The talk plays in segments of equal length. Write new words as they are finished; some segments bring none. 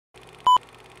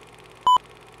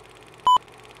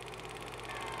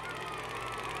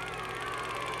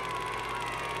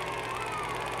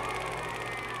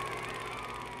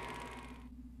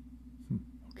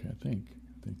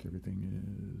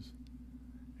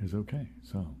is okay.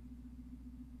 So,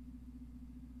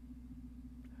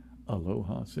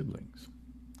 aloha siblings.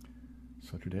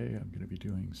 So today I'm going to be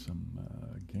doing some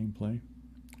gameplay,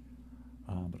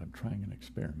 but I'm trying an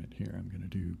experiment here. I'm going to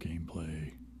do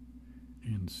gameplay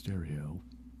in stereo.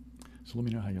 So let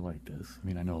me know how you like this. I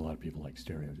mean, I know a lot of people like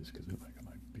stereo just because I got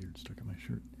my beard stuck in my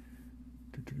shirt.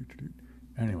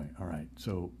 Anyway, all right.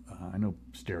 So I know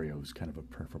stereo is kind of a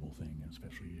preferable thing,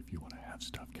 especially if you want to have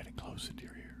stuff getting close into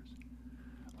your ears.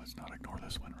 Let's not ignore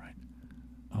this one, right?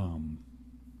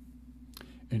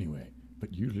 Anyway,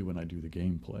 but usually when I do the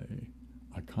gameplay,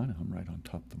 I kind of am right on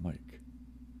top of the mic.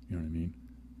 You know what I mean?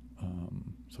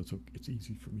 So it's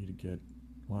easy for me to get.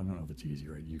 Well, I don't know if it's easy,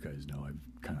 right? You guys know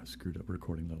I've kind of screwed up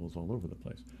recording levels all over the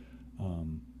place.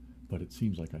 But it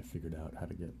seems like I figured out how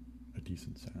to get a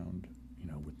decent sound,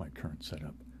 with my current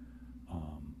setup.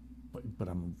 But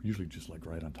I'm usually just like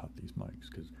right on top of these mics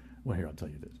because, well, here, I'll tell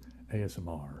you this.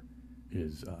 ASMR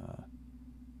is,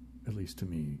 at least to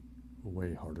me,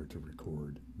 way harder to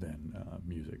record than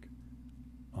music.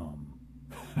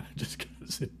 Just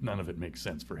because none of it makes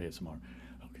sense for ASMR.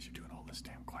 Oh, because you're doing all this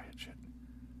damn quiet shit.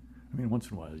 I mean, once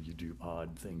in a while you do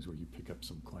odd things where you pick up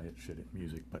some quiet shit in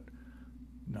music, but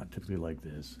not typically like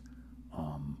this.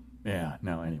 Yeah,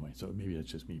 no, anyway, so maybe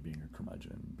that's just me being a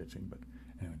curmudgeon and bitching, but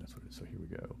anyway, that's what it is. So here we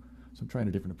go. So I'm trying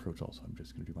a different approach also. I'm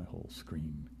just going to do my whole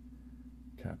screen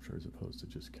capture as opposed to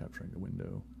just capturing the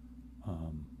window. I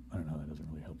don't know, that doesn't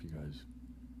really help you guys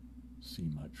see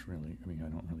much, really. I mean, I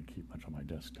don't really keep much on my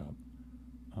desktop.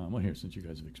 Well, here, since you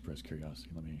guys have expressed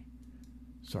curiosity,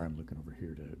 sorry, I'm looking over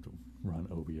here to run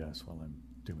OBS while I'm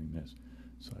doing this.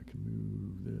 So I can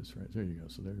move this right, there you go.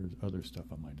 So there's other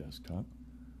stuff on my desktop.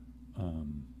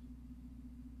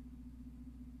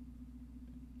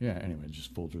 Yeah, anyway,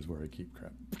 just folders where I keep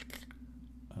crap.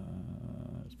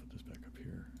 Let's put this back up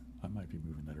here. I might be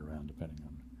moving that around depending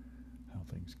on how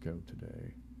things go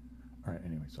today. All right,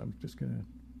 anyway, so I'm just going to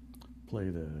play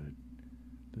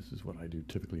this is what I do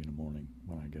typically in the morning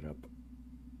when I get up.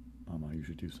 I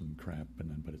usually do some crap,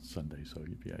 but it's Sunday, so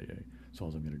yippee-yay. So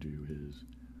all I'm going to do is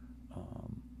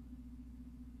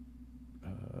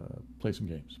play some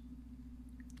games.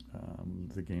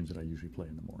 The games that I usually play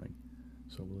in the morning.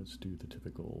 So let's do the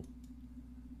typical,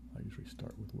 I usually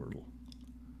start with Wordle.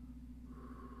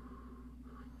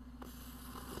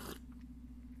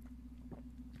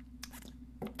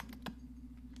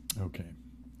 Okay.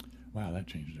 Wow, that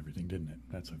changed everything, didn't it?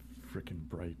 That's a freaking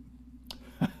bright.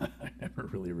 I never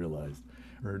really realized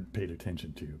or paid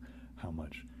attention to how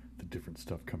much the different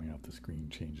stuff coming off the screen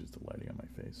changes the lighting on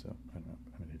my face. So I don't know.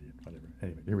 I'm an idiot. Whatever.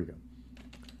 Anyway, here we go.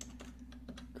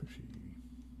 Cushy.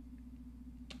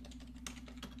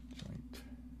 Joint.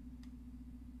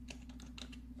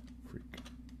 Freak.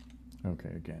 Okay,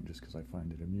 again, just because I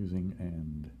find it amusing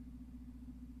and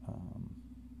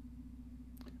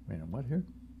wait, and what here?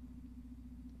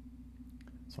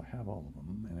 So I have all of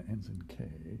them, and it ends in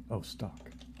K. Oh,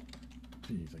 stock.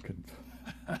 Jeez, I couldn't.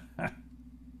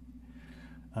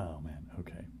 Oh, man,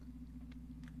 okay.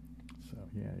 So,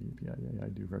 yeah, I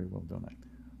do very well, don't I?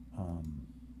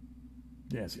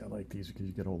 Yeah, see, I like these because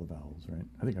you get all the vowels, right?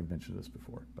 I think I've mentioned this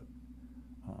before, but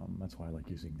that's why I like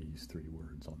using these 3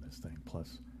 words on this thing.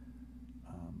 Plus,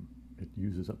 it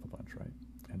uses up a bunch, right?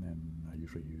 And then I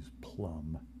usually use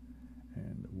plum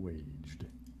and waged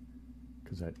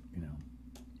because that,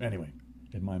 Anyway,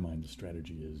 in my mind, the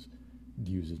strategy is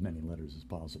use as many letters as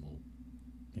possible,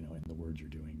 in the words you're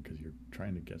doing, because you're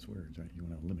trying to guess words, right? You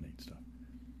want to eliminate stuff.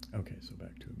 Okay, so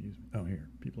back to amusement. Oh,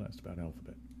 here, people asked about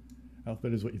Alphabet.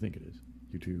 Alphabet is what you think it is.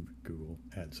 YouTube, Google,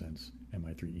 AdSense, and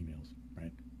my 3 emails,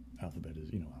 right? Alphabet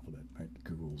is, Alphabet, right?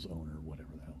 Google's owner,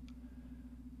 whatever the hell.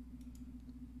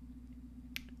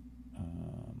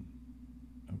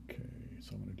 Okay,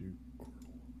 so I'm going to do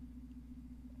Quirtle.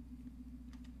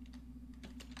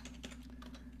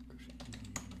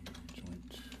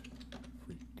 Joint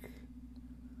freak.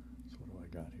 So what do I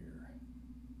got here?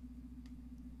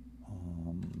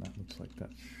 That looks like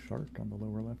that shark on the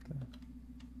lower left there.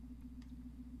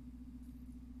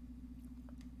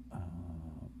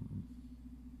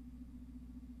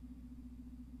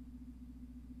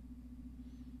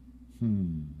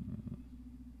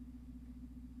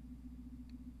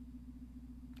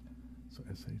 So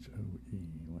S-H-O-E,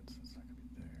 what's that's not going to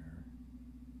be there.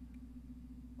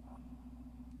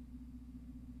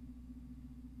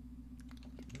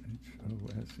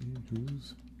 H-O-S-E,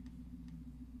 who's?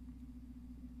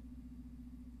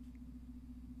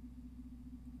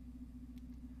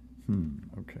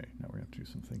 Okay, now we have to do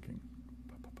some thinking.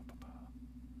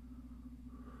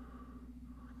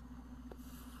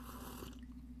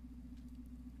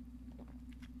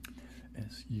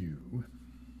 S-U.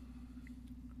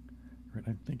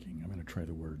 I'm thinking I'm going to try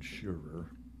the word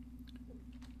surer,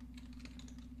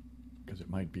 because it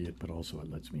might be it, but also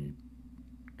it lets me,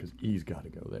 because E's got to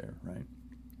go there, right?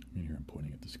 And here I'm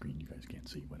pointing at the screen. You guys can't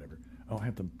see, whatever. Oh, I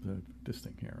have this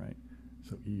thing here, right?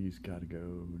 So E's got to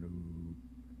go.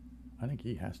 I think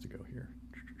E has to go here.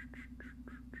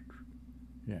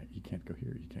 Yeah, E can't go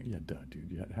here. E can't. Yeah, duh,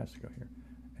 dude. Yeah, it has to go here.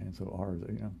 And so R is,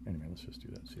 anyway, let's just do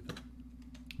that. See if that.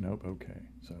 Nope. Okay.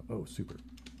 So, oh, super.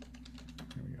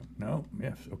 Here we go. No.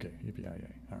 Yes. Okay.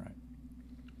 Yippee-yi-yay. All right.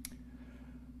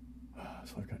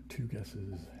 So I've got 2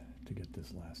 guesses to get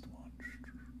this last one.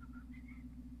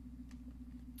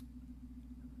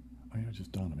 Oh, yeah, it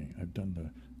just dawned on me. I've done a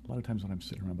lot of times when I'm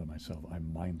sitting around by myself, I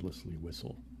mindlessly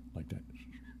whistle like that.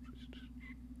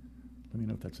 Let me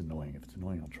know if that's annoying. If it's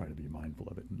annoying, I'll try to be mindful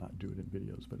of it and not do it in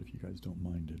videos. But if you guys don't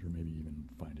mind it, or maybe even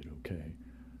find it okay,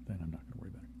 then I'm not going to worry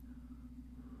about it.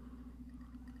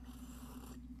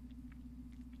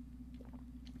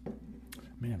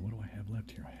 Man, what do I have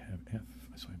left here? I have F,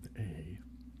 so I have the A.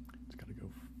 It's got to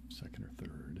go second or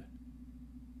third.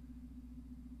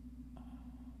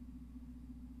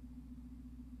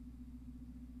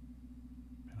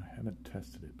 And I haven't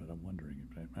tested it, but I'm wondering.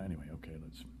 Anyway, okay,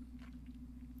 let's...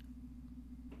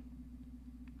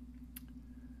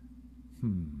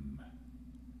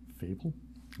 Fable?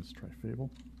 Let's try Fable.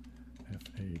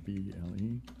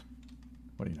 F-A-B-L-E.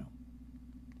 What do you know?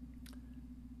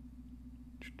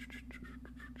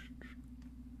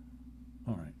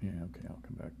 All right, yeah, okay, I'll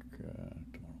come back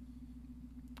tomorrow.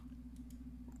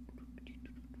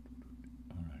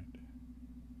 All right.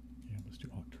 Yeah, let's do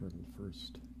Octurtle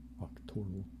first.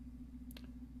 Octurtle.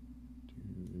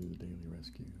 Do the daily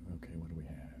rescue. Okay, what do we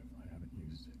have? I haven't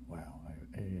used it. Wow, I have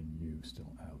A and U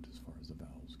still out as far as the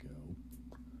vowels go.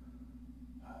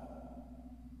 All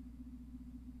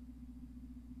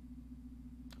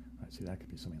right, see, that could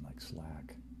be something like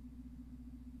slack.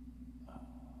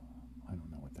 I don't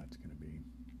know what that's going to be.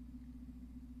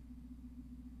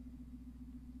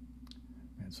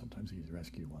 Man, sometimes these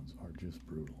rescue ones are just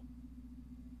brutal.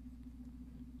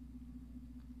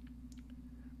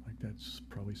 Like that's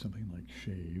probably something like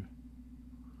shave.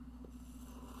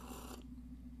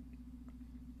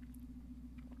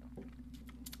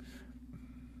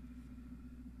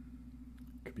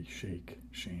 Could be shake,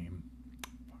 shame.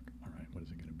 Fuck. All right, what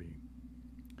is it going to be?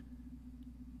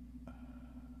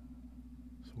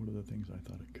 So what are the things I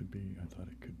thought it could be? I thought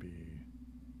it could be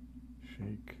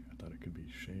shake. I thought it could be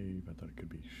shave. I thought it could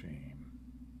be shame.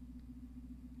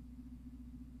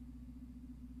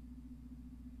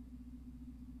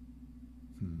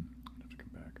 I'd have to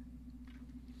come back.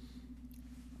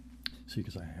 See,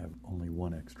 because I have only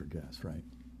one extra guess, right?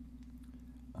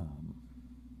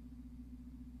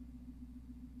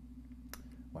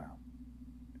 Wow.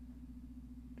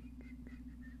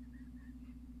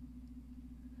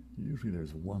 Usually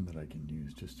there's one that I can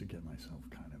use just to get myself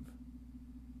kind of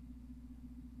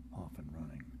off and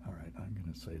running. All right, I'm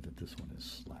going to say that this one is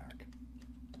slack.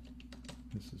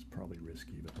 This is probably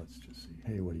risky, but let's just see.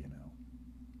 Hey, what do you know?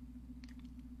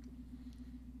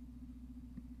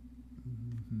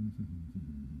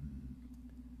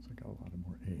 So I got a lot of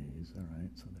more A's. All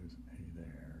right, so there's an A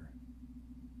there.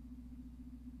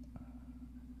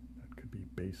 That could be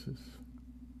basis.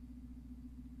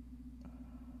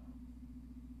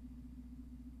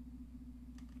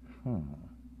 I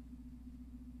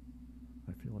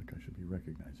feel like I should be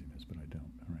recognizing this, but I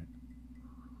don't. All right.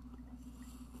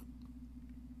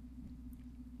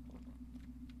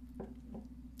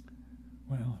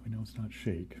 Well, we know it's not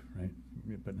shake, right?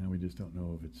 But now we just don't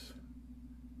know if it's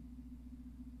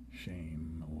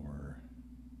shame or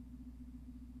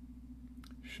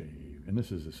shave. And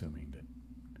this is assuming that...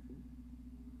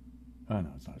 Oh,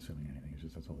 no, it's not assuming anything. It's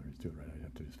just that's all there is to it, right? I'd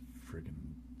have to just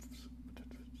friggin'...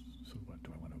 So what,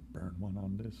 do I want to burn one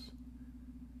on this?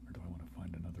 Or do I want to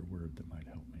find another word that might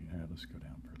help me? Let's go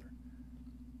down further.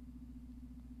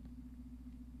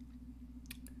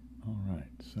 All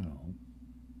right, so...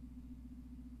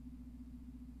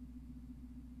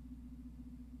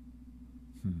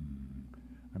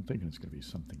 I'm thinking it's going to be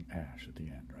something ash at the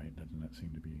end, right? Doesn't that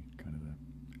seem to be kind of the...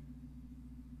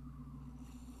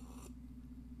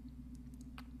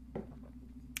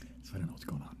 So I don't know what's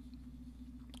going on.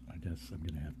 I guess I'm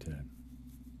going to have to...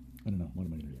 I don't know. What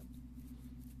am I going to do?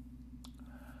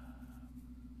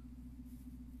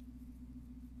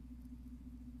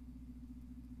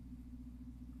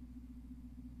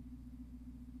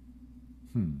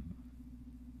 If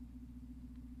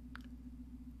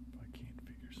I can't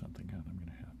figure something out, I'm going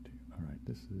to have to. All right,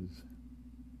 this is...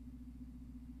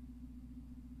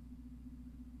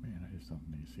 Man, I just don't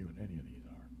need to see what any of these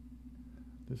are.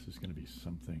 This is going to be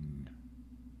something...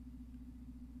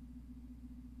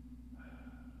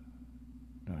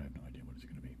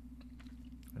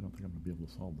 think I'm going to be able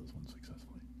to solve this one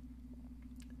successfully,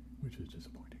 which is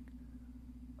disappointing.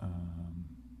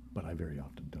 But I very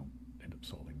often don't end up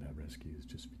solving that rescues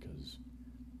just because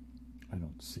I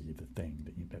don't see the thing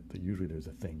that usually there's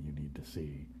a thing you need to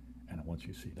see, and once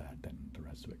you see that, then the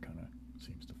rest of it kind of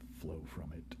seems to flow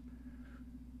from it.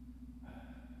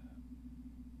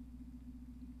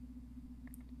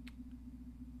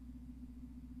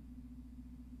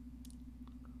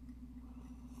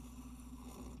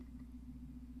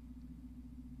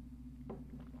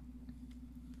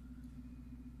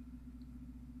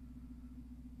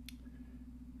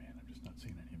 Man, I'm just not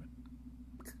seeing any of it.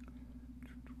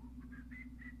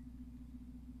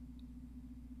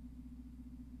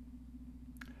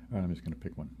 All right, I'm just going to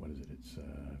pick one. What is it? It's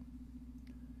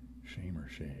shame or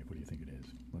shave. What do you think it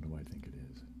is? What do I think it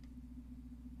is?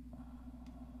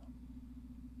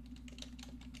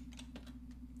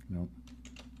 Nope.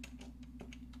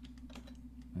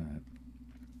 All right.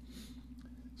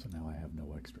 So now I have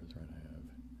no extras, right? I have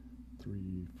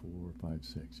 3, 4, 5,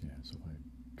 6. Yeah, so if I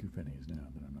goof any is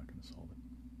now, then I'm not going to solve it.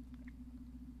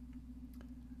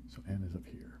 So N is up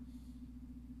here.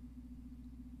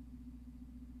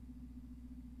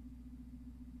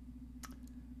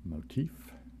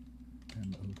 Motif,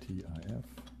 M-O-T-I-F,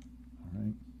 all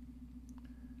right.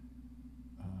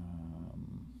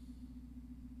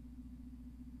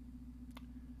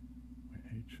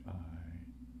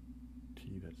 H-I-T,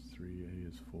 that's 3, A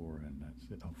is 4, and that's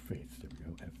it. Oh, faith, there we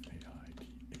go,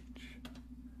 F-A-I-T-H.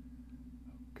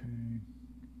 Okay.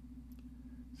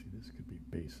 See, this could be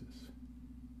basis.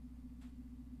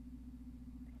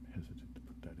 I'm hesitant to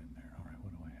put that in there. All right,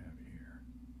 what do I have here?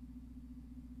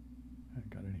 I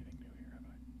haven't got anything new here, have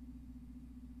I?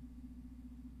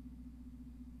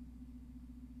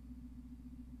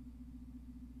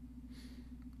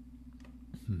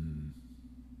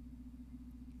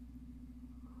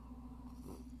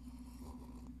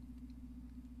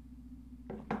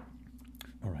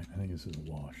 All right, I think this is a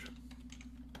wash.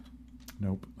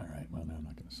 Nope. All right, well, now I'm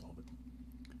not going to solve it.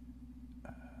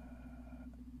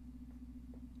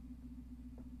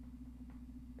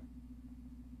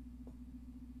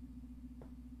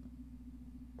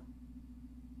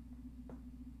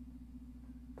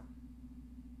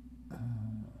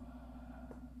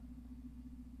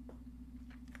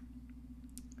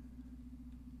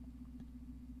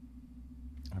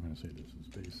 I'm going to say this is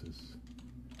basis.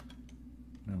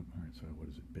 No, all right, so what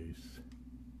is it, base?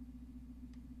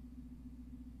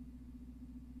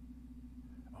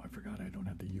 Oh, I forgot I don't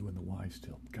have the U and the Y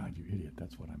still. God, you idiot,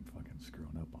 that's what I'm fucking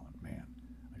screwing up on. Man,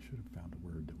 I should have found a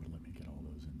word that would let me get all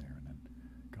those in there and then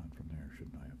gone from there,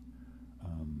 shouldn't I have?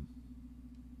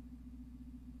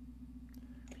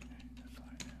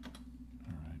 S-I-N.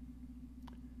 All right.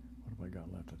 What have I got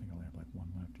left? I think I only have like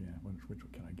one left. Yeah, which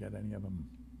can I get any of them?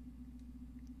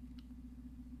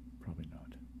 Probably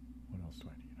not. What else do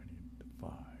I need? I need 5.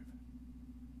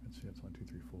 Let's see, that's 1, 2,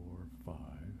 3, 4, 5.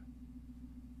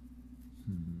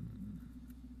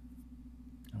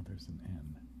 Oh, there's an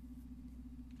N.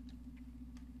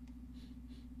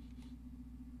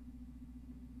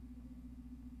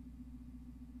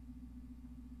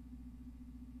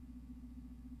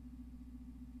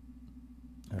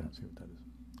 I don't see what that is.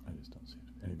 I just don't see it.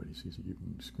 If anybody sees it, you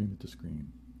can scream at the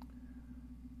screen.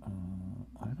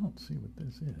 I don't see what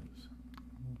this is.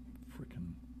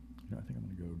 Frickin', I think I'm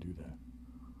going to go do that.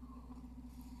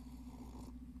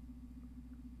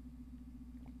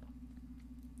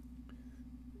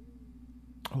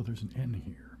 Oh, there's an N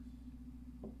here.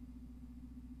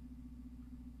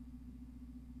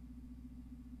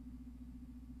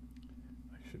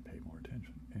 I should pay more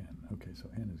attention. N. Okay, so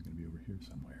N is going to be over here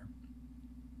somewhere.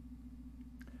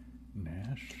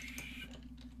 Nash.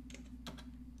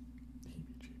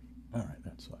 All right,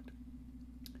 that sucked.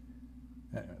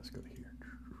 Anyway, let's go to here.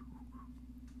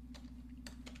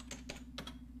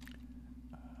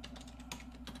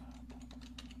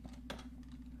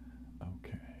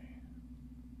 Okay.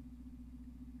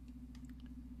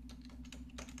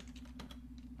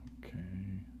 Okay.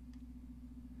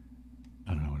 I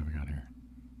don't know what have we got here.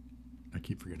 I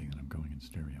keep forgetting that I'm going in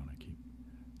stereo and I keep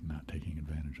not taking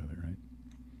advantage of it, right?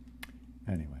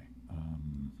 Anyway.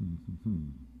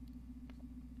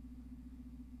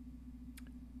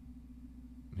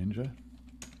 Ninja.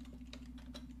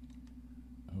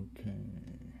 Okay.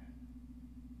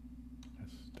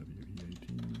 S-W-E-A-T.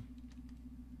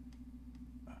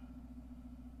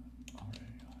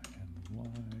 R-A-I-N-Y.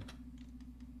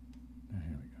 Now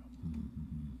here we go.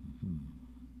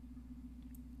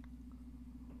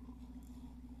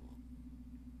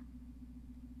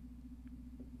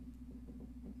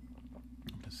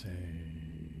 I'm going to say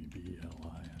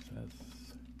B-L-I-S-S.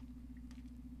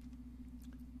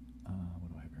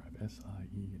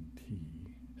 S-I-E and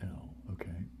T-L.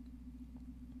 Okay.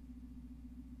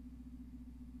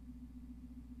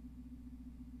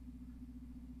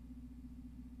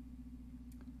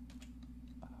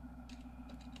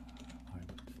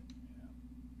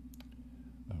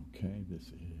 Okay, this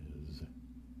is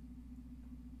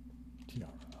tiara.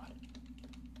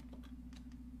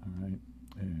 All right,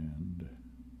 and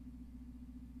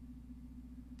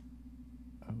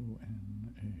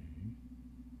O-N-A.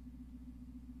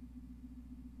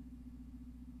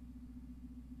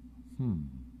 Hmm.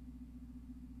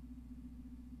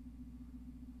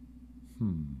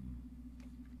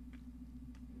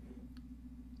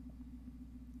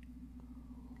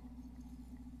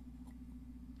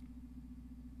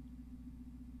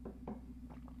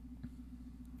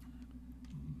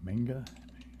 Manga,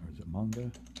 or is it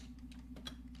manga?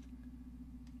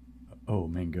 Oh,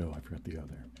 mango. I forgot the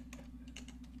other.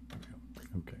 There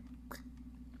we go. Okay.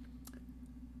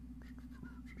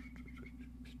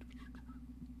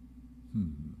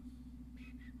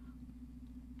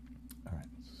 All right.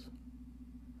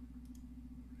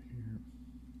 Here.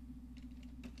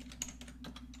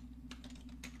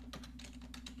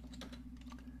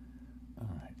 All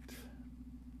right.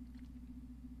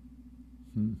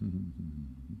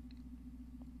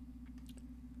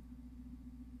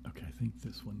 Okay, I think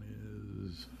this one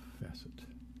is facet.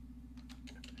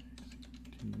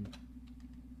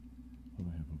 What do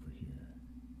I have over here?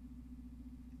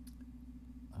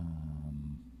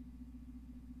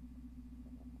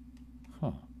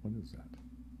 What is that?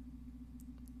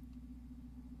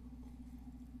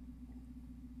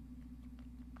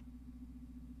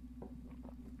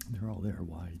 They're all there.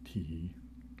 Y, T,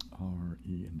 R,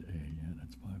 E, and A. Yeah,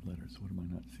 that's 5 letters. What am I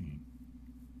not seeing?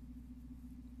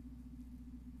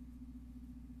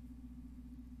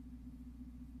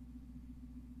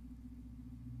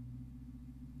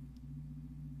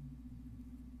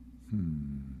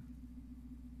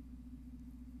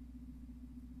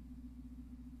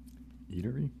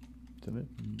 Eatery? Is that it?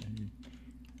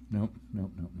 Nope.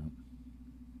 All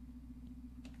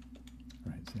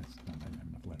right, see, that's not, I don't have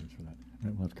enough letters for that. All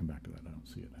right, we'll have to come back to that. I don't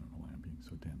see it. I don't know why I'm being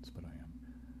so dense, but I am.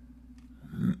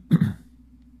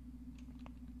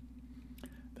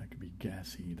 That could be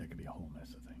gassy. That could be a whole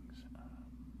mess of things.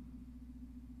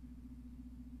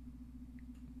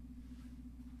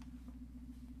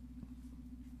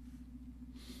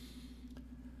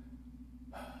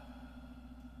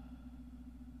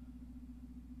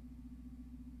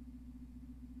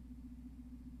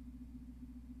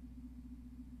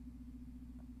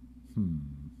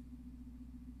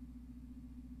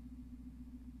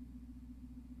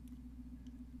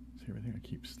 See, everything I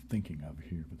keep thinking of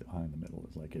here with the I in the middle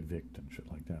is like evict and shit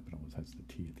like that, but it always has the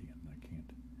T at the end, and I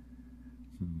can't.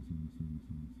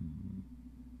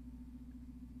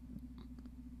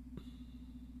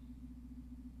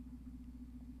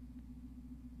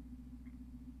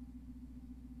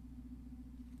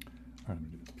 All right, I'm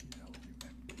going to do this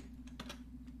P-L-U-M-E.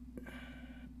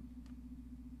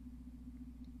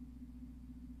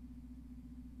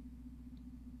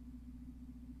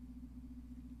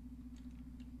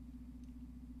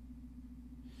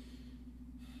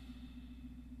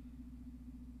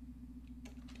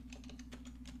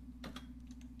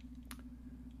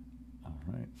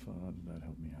 Did that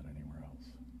help me out anywhere else?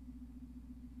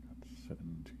 Got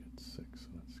 7 to get 6, so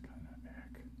that's kind of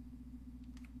heck.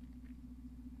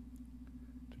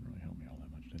 Didn't really help me all that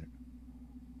much, did it?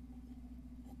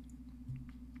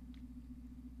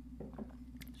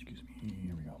 Excuse me.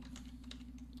 Here we go.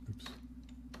 Oops.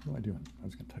 What am I doing? I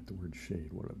was going to type the word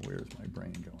shade. Where's my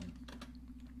brain going?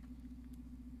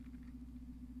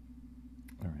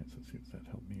 All right, so let's see. Does that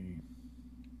help me?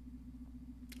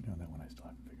 No, that one I still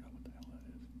haven't figured out what the hell that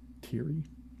is. Teary?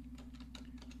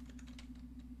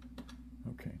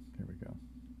 Okay, there we go.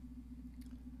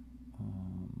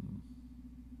 I'm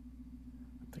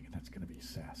thinking that's going to be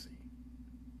sassy.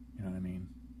 You know what I mean?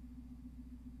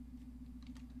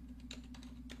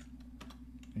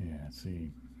 Yeah,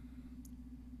 see.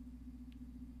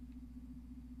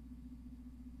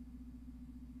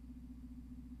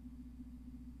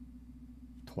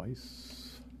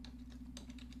 Twice.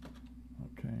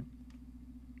 Okay.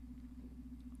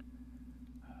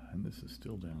 And this is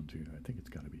still down to, I think it's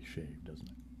got to be shaved, doesn't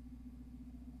it?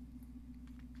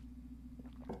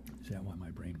 Is that why my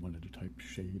brain wanted to type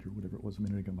shade or whatever it was a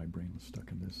minute ago? My brain was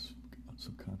stuck in this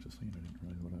subconsciously and I didn't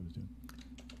realize what I was doing.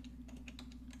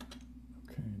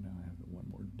 Okay, now I have one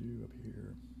more to do up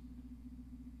here.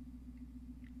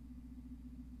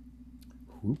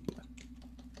 Whoop.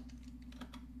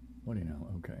 What do you know?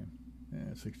 Okay.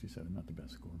 67, not the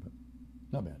best score, but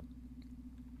not bad.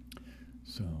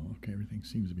 So, okay, everything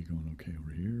seems to be going okay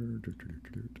over here.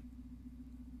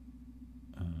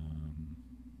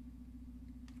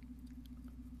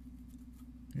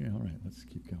 Yeah, all right, let's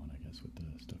keep going, I guess, with the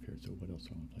stuff here. So what else do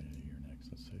I want to play here next?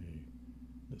 Let's say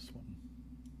this one.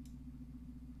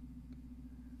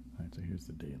 All right, so here's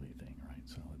the daily thing, right?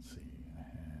 So let's see. I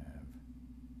have...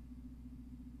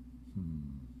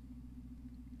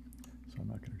 So I'm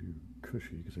not going to do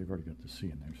cushy because I've already got the C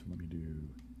in there. So let me do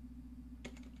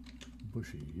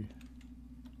bushy.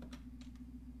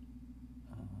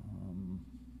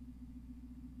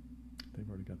 They've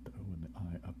already got the O and the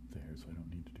I up there, so I don't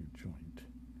need to do joint.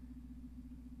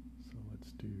 So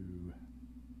let's do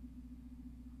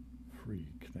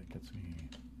freak. That gets me...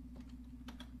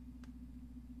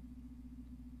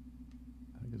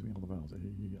 That gives me all the vowels. A,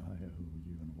 E, I, O,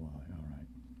 U, and Y. All right.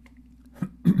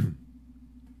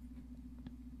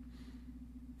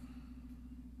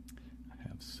 I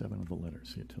have 7 of the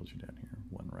letters. See, it tells you down here.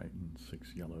 1 right and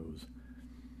 6 yellows.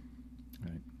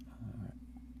 All right.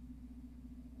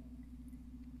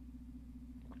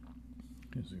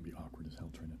 This is going to be awkward as hell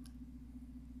trying to...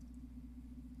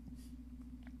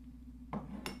 I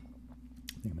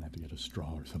think I'm going to have to get a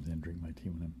straw or something and drink my tea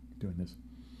when I'm doing this.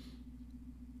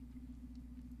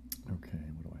 Okay,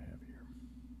 what do I have here?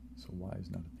 So Y is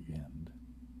not at the end.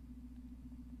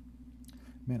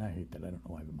 Man, I hate that. I don't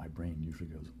know why, but my brain usually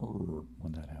goes,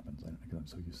 when that happens. I don't know, because I'm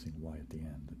so used to seeing Y at the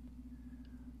end.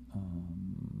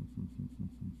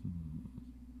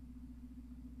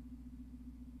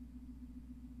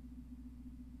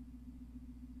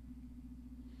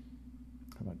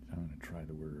 How about, I'm going to try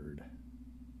the word...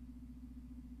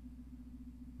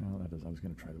 No, that is, I was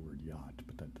going to try the word yacht,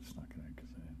 but that's not going to, because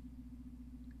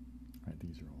right,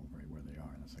 these are all right where they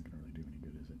are, and that's not going to really do any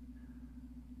good, is it?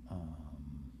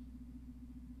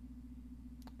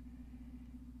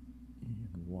 E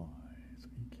and Y, so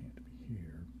E can't be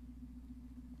here.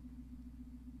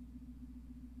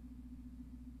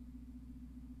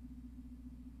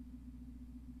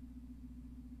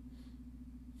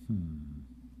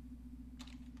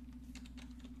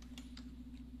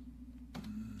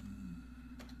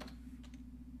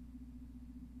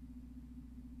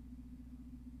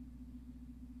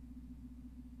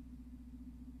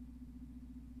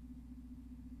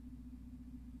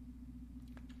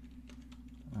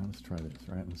 Let's try this,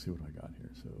 right? Let's see what I got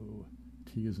here. So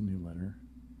T is a new letter.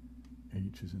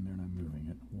 H is in there and I'm moving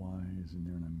it. Y is in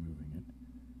there and I'm moving it.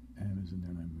 M is in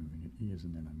there and I'm moving it. E is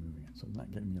in there and I'm moving it. So it's not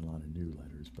getting me a lot of new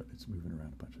letters, but it's moving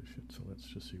around a bunch of shit. So let's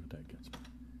just see what that gets me.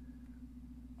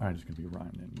 All right, it's going to be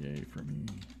rhyming. Yay for me.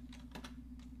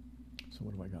 So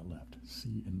what do I got left?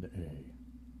 C and the A.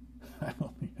 I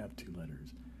only have 2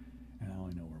 letters, and I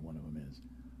only know where one of them is.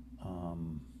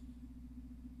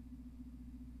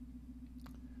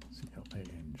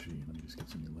 C-L-A-N-G. Let me just get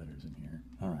some new letters in here.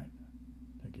 All right.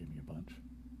 That gave me a bunch.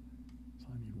 So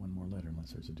I need one more letter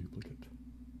unless there's a duplicate.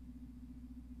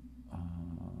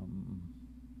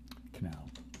 Canal.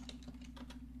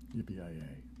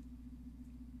 Yippee-yi-yay.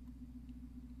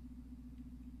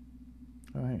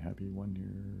 Oh, hey, happy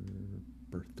 1-year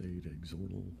birthday to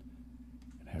Exortal.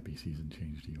 And happy season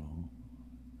change to you all.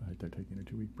 All right, they're taking a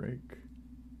 2-week break.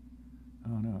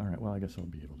 Oh, no. All right. Well, I guess I'll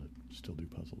be able to still do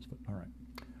puzzles, but all right.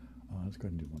 Let's go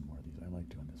ahead and do one more of these. I like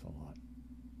doing this a lot.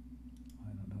 I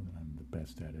don't know that I'm the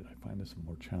best at it. I find this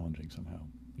more challenging somehow,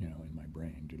 you know, in my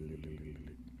brain.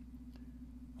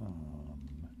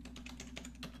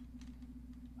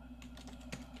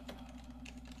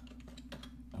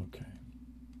 Okay.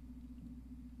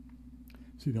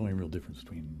 See, the only real difference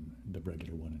between the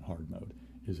regular one and hard mode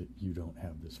is that you don't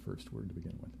have this first word to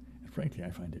begin with. And frankly,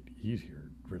 I find it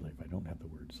easier, really, if I don't have the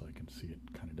word, so I can see it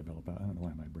kind of develop out. I don't know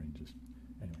why my brain just...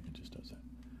 Anyway, it just does that.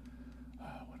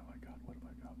 What have I got? What have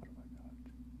I got? What have I got?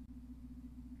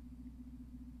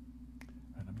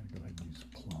 And I'm going to go ahead and use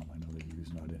plum. I know the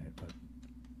U's not in it, but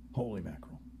holy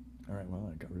mackerel. All right, well,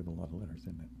 I got rid of a lot of letters,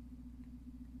 didn't it?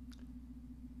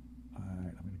 All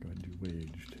right, I'm going to go ahead and do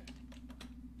waged.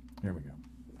 There we go.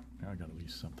 Now I got at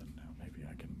least something. Now maybe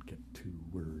I can get 2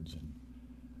 words and...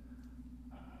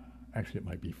 actually, it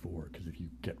might be 4, because if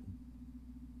you get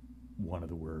one of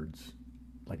the words...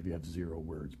 Like if you have 0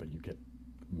 words, but you get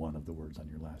one of the words on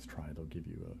your last try, they'll give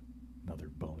you another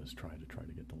bonus try to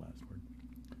get the last word.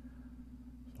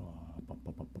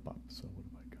 So, what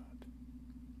have I got?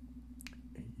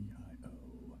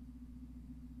 A-E-I-O.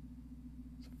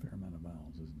 It's a fair amount of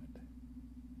vowels, isn't it?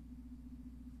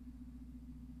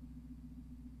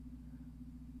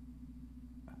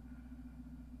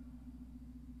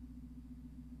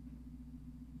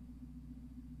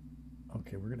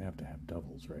 Okay, we're going to have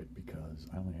doubles, right? Because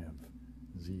I only have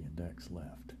Z and X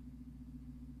left.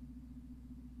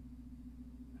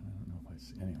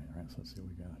 Anyway, all right, so let's see what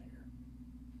we got here.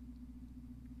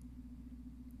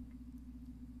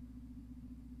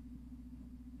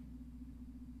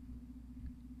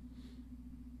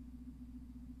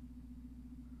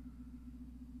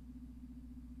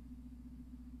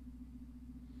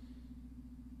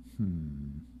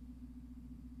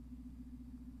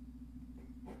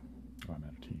 Oh, I'm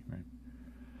out of tea, right?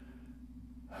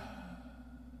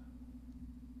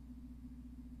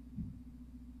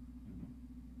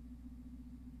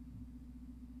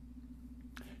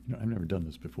 You know, I've never done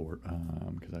this before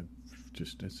because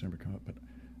it's never come up, but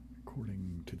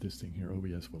according to this thing here,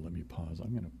 OBS will let me pause.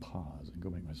 I'm going to pause and go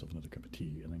make myself another cup of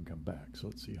tea and then come back. So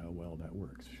let's see how well that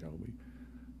works, shall we?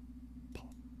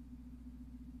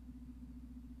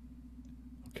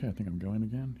 Okay, I think I'm going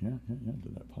again. Yeah.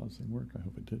 Did that pause thing work? I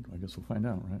hope it did. I guess we'll find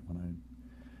out, right?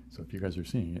 So if you guys are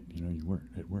seeing it, you know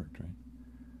it worked, right?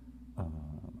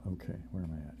 Okay, where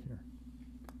am I at here?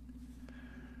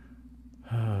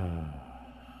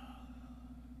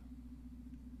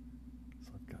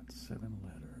 So I've got 7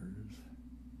 letters,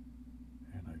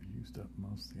 and I've used up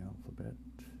most of the alphabet.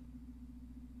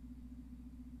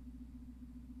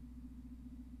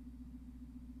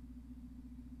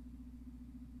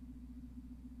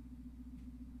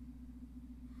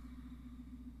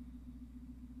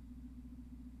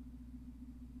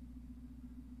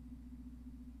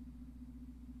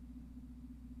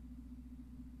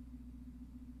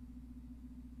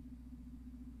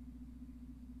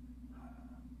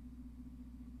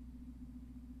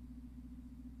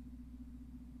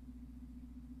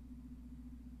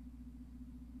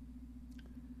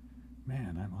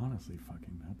 Man, I'm honestly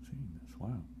fucking not seeing this.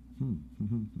 Wow.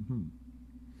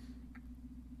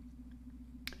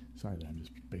 Sorry that I'm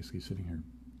just basically sitting here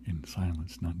in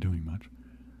silence, not doing much.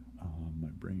 My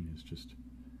brain is just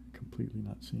completely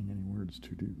not seeing any words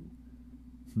to do.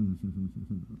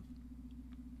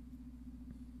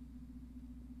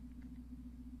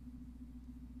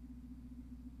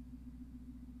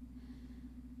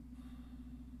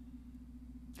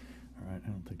 All right, I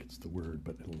don't think it's the word,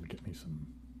 but it'll get me some...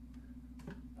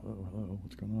 Hello,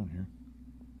 what's going on here?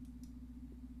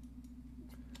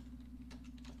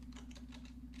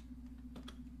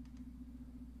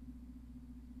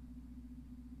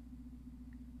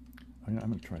 I'm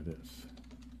going to try this.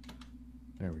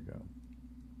 There we go.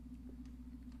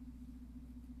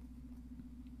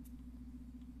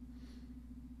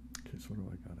 Okay, so what do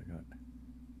I got? I got...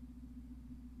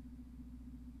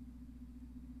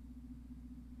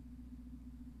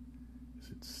 Is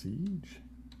it siege?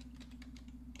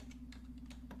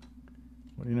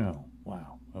 What do you know?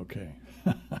 Wow, okay.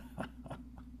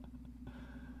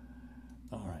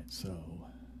 All right, so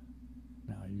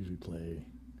now I usually play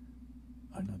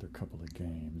another couple of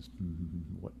games.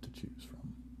 What to choose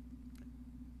from?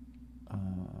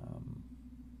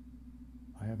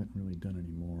 I haven't really done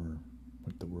any more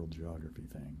with the world geography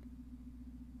thing.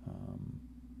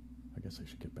 I guess I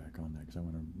should get back on that because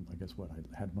I guess what, I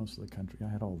had most of the country. I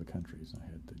had all the countries. I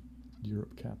had the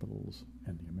Europe capitals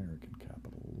and the American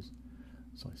capitals.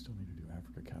 So I still need to do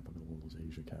Africa capitals,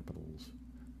 Asia capitals.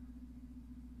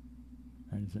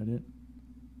 Is that it?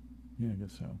 Yeah, I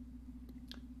guess so.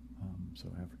 So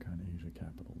Africa and Asia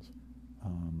capitals.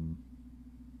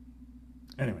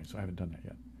 Anyway, so I haven't done that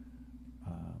yet.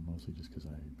 Mostly just because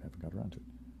I haven't got around to it.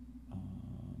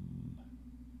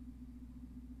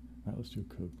 All right, let's do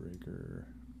a code breaker.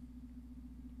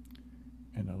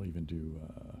 And I'll even do...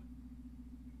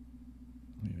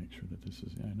 let me make sure that this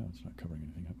is... Yeah, I know it's not covering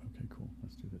anything up. Okay, cool.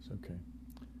 Let's do this. Okay.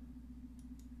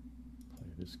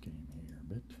 Play this game here a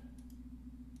bit.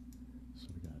 So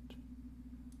we got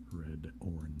red,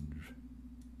 orange,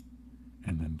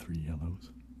 and then 3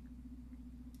 yellows.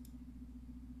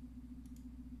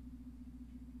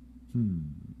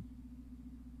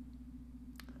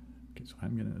 Okay, so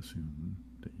I'm going to assume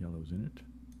that yellow's in it.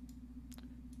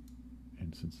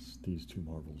 And since these 2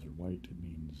 marbles are white, it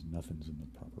means nothing's in the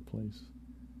proper place.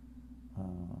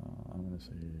 I'm going to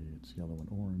say it's yellow and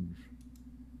orange,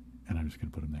 and I'm just going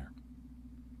to put them there.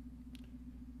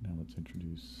 Now let's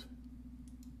introduce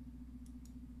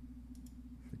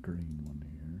the green one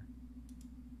here,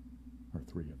 or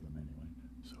 3 of them anyway.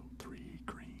 So 3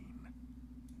 green.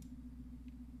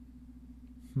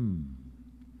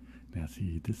 Now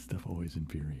see, this stuff always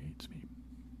infuriates me.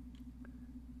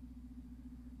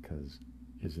 Because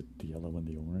is it the yellow and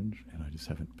the orange, and I just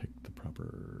haven't picked the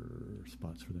proper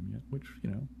spots for them yet, which, you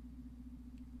know,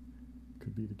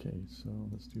 could be the case. So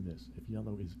let's do this. If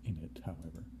yellow is in it,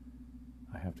 however,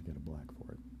 I have to get a black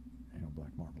for it. You know,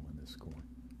 black marble in this score.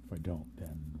 If I don't,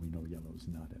 then we know yellow's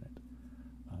not in it.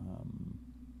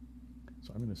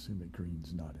 So I'm going to assume that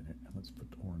green's not in it, and let's put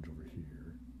orange over here.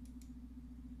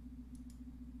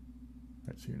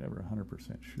 So you're never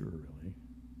 100% sure, really.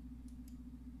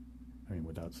 I mean,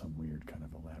 without some weird kind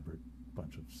of elaborate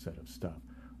bunch of set of stuff.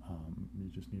 You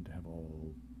just need to have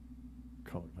all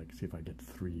color. Like, see if I get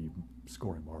 3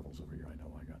 scoring marbles over here. I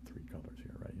know I got 3 colors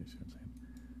here, right? You see what I'm saying?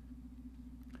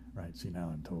 Right, see, now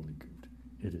I'm totally goofed.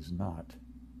 It is not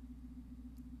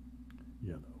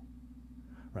yellow.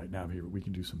 Right, now here we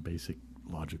can do some basic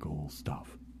logical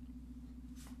stuff.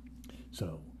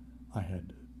 So I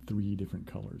had 3 different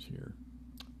colors here,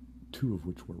 2 of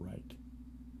which were right.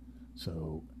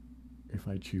 So if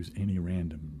I choose any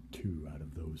random 2 out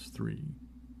of those 3,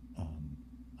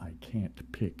 I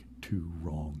can't pick 2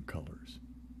 wrong colors.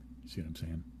 You see what I'm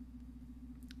saying?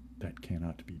 That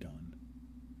cannot be done.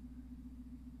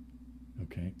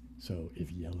 Okay, so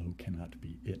if yellow cannot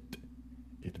be it,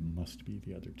 it must be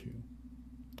the other 2.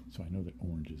 So I know that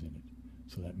orange is in it.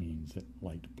 So that means that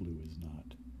light blue is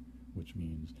not, which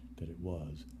means that it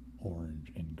was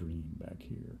orange and green back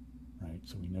here, right?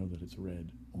 So we know that it's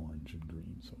red, orange, and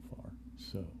green so far.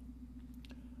 So,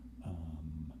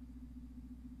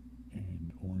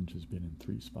 and orange has been in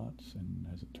 3 spots and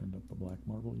hasn't turned up a black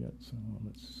marble yet, so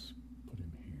let's put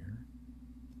him here.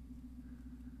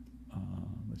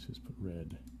 Let's just put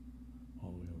red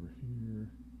all the way over here.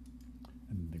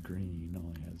 And the green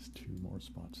only has 2 more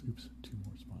spots. Oops, 2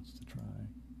 more spots to try.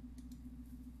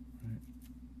 Right.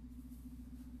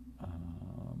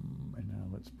 And now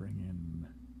let's bring in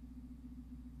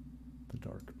the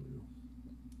dark blue.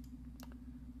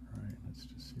 All right, let's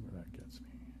just see where that gets me.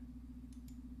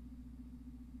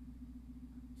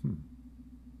 All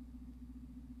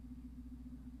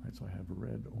right, so I have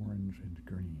red, orange, and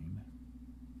green,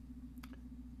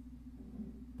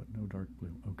 but no dark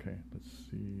blue. Okay, let's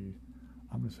see.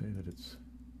 I'm going to say that it's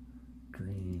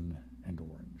green and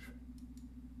orange.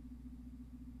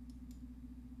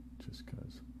 Just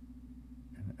because.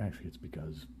 And actually it's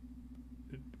because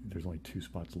there's only 2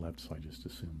 spots left, so I just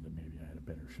assumed that maybe I had a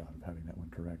better shot of having that one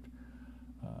correct.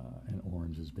 And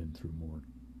orange has been through more,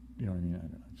 you know what I mean? I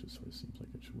don't know, it just sort of seems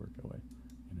like it should work that way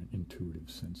in an intuitive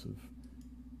sense of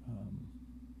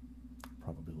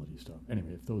probability stuff.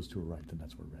 Anyway, if those 2 are right, then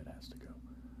that's where red has to go.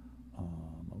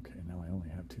 Okay, now I only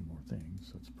have 2 more things,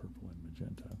 so it's purple and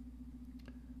magenta.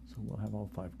 So we'll have all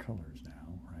 5 colors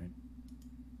now, right?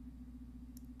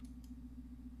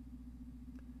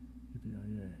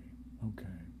 Yippee-yay.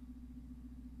 Okay.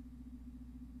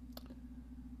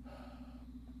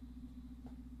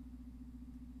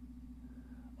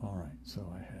 All right,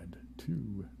 so I had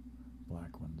 2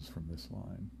 black ones from this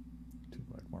line, 2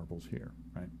 black marbles here,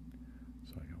 right?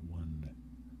 So I got 1,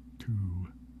 2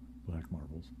 black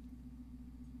marbles.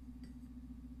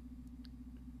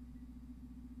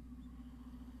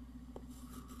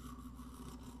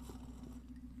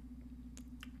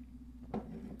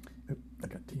 I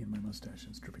got tea in my mustache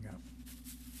and it's dripping out.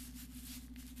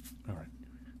 All right.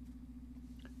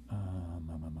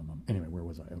 Anyway, where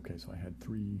was I? Okay, so I had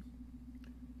 3.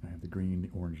 I have the green, the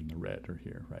orange, and the red are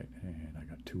here, right? And I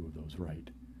got 2 of those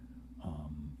right.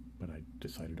 But I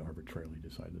arbitrarily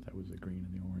decided that was the green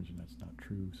and the orange, and that's not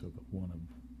true. So, but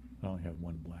I only have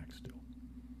 1 black still,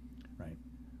 right?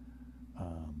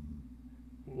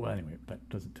 Well, anyway, that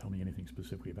doesn't tell me anything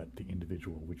specifically about the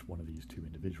individual, which one of these 2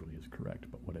 individually is correct.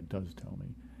 But what it does tell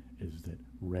me is that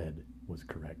red was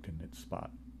correct in its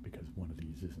spot because one of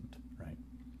these isn't, right?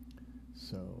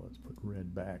 So let's put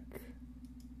red back.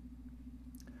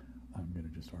 I'm going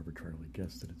to just arbitrarily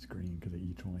guess that it's green because they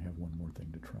each only have 1 more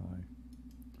thing to try.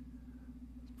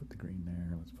 Let's put the green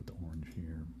there. Let's put the orange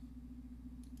here.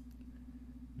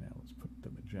 Now let's put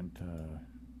the magenta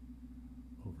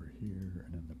over here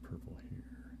and then the purple here.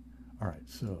 All right,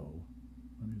 so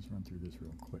let me just run through this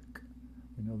real quick.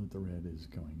 We know that the red is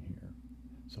going here.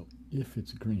 So if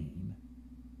it's green,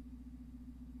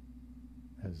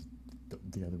 as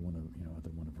the other one of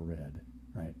other one of red,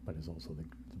 right? But is also the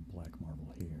black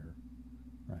marble here,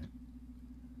 right?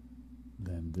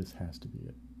 Then this has to be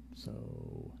it.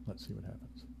 So let's see what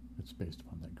happens. It's based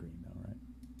upon that green now, right?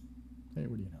 Hey,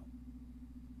 what do you know?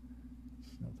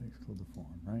 Snowflakes close the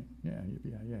form, right? Yeah,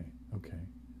 yippee-yay. Okay,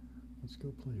 let's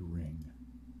go play Ring.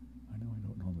 I know I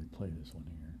don't normally play this one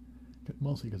here,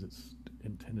 mostly because it's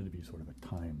intended to be sort of a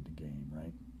timed game,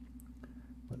 right?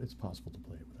 But it's possible to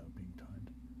play it without being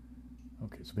timed.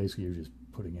 Okay, so basically you're just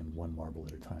putting in 1 marble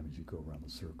at a time as you go around the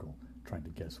circle, trying to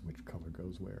guess which color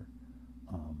goes where.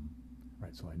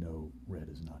 Right, so I know red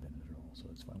is not in it at all, so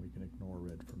it's fine. We can ignore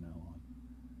red from now on.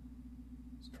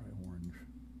 Let's try orange.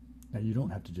 Now you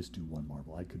don't have to just do 1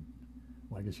 marble. I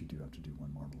guess you do have to do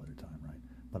 1 marble at a time, right?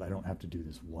 But I don't have to do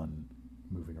this one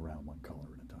moving around 1 color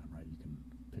at a time, right? You can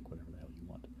pick whatever the hell you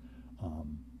want.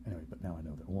 Anyway, but now I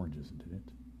know that orange isn't in it.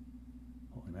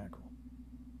 Holy mackerel.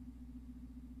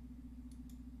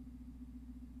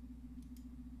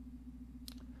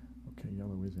 Okay,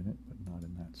 yellow is in it, but not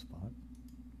in that spot.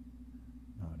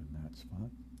 Not in that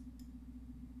spot.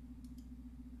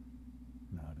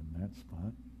 Not in that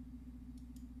spot.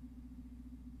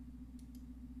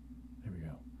 There we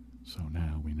go. So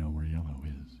now we know where yellow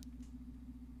is.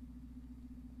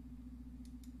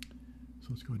 So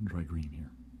let's go ahead and try green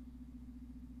here.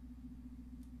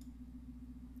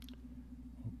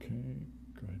 Okay,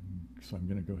 go ahead and, so I'm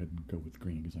going to go ahead and go with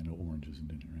green because I know orange isn't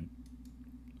in it, right?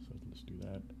 So let's do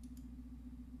that.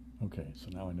 Okay, so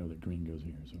now I know that green goes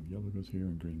here. So yellow goes here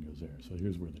and green goes there. So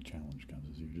here's where the challenge comes,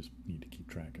 is you just need to keep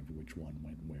track of which one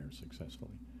went where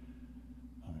successfully.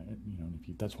 You know, and if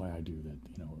you, that's why I do that,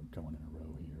 you know, going in a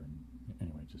row here. And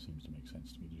anyway, it just seems to make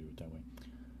sense to me to do it that way.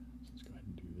 So let's go ahead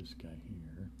and do this guy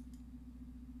here.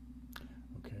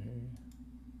 Okay.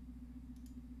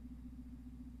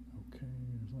 Okay,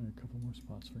 there's only a couple more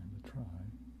spots for him to try.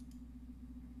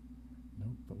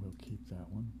 Nope, but we'll keep that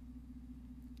one.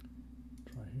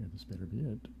 Try here, this better be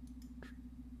it.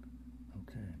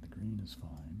 Okay, the green is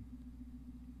fine.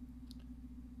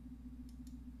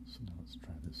 So now let's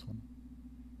try this one.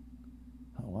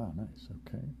 Oh wow, nice,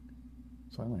 okay.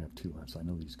 So I only have two left, so I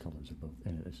know these colors are both,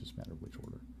 and it's just a matter of which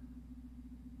order.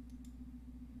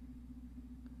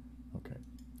 Okay,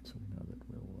 so we know that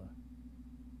we'll,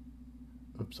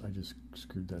 oops, I just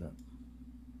screwed that up.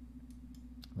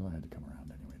 Well, I had to come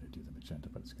around anyway to do the magenta,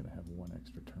 but it's going to have one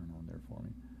extra turn on there for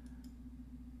me.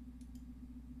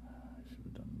 I should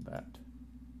have done that.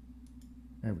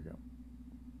 There we go.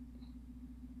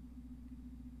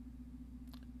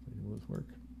 So will this work?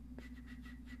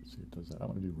 Let's see, it does that. I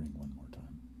want to do ring one more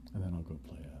time, and then I'll go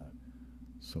play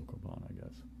Sokoban, I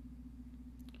guess.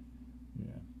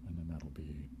 Yeah, and then that'll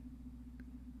be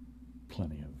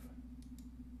plenty of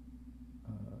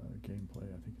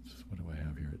gameplay. I think it's, what do I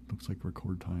have here? It looks like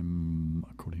record time,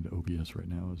 according to OBS right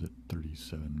now, is at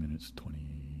 37 minutes,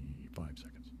 25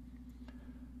 seconds.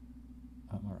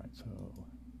 All right, so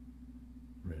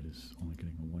red is only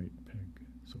getting a white peg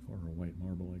so far, or a white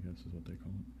marble, I guess is what they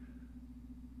call it.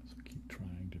 So keep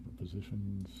trying different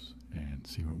positions and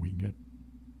see what we can get.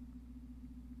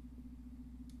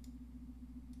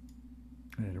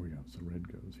 And there we go. So red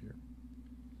goes here.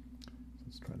 So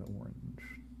let's try the orange.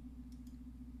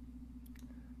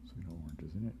 So we know orange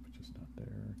is in it, but just not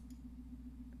there.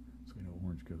 So we know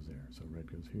orange goes there. So red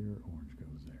goes here, orange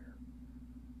goes there.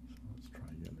 So let's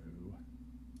try yellow.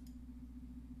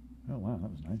 Oh wow, that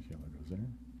was nice. Yellow goes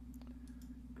there.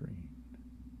 Green.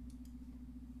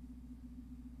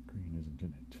 Green isn't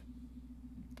in it.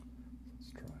 So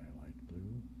let's try light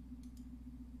blue.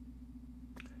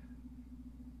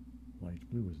 Light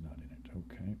blue is not in it.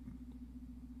 Okay.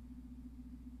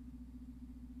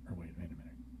 Or wait a minute.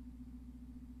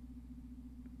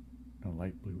 No,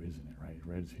 light blue is in it, right?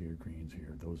 Red's here, green's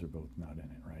here. Those are both not in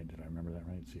it, right? Did I remember that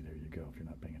right? See, there you go, if you're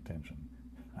not paying attention.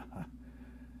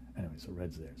 Anyway, so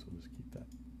red's there, so we'll just keep that.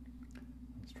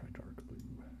 Let's try dark blue.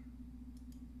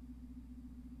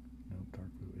 Nope, dark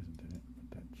blue isn't in it,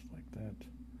 but that's like that.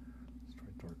 Let's try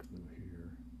dark blue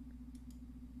here.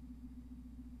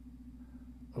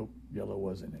 Oh, yellow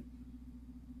was in it.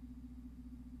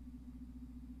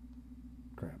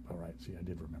 Crap, all right, see, I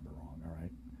did remember wrong, all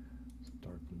right. So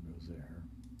dark blue goes there.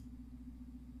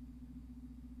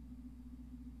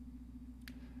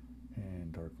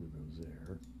 And dark blue goes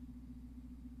there.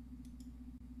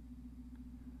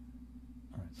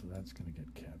 All right, so that's going to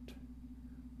get kept.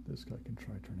 This guy can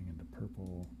try turning into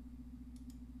purple.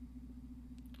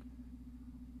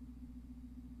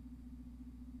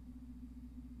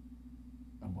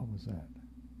 Oh, what was that?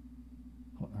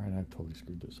 Oh, all right, I've totally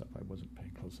screwed this up. I wasn't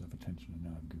paying close enough attention, and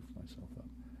now I've goofed myself up.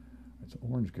 All right, so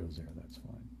orange goes there. That's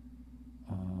fine.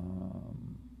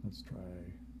 Let's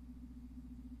try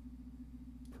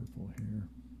purple here.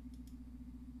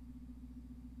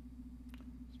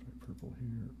 Let's try purple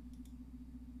here.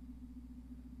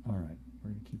 All right,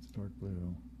 we're going to keep the dark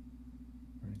blue.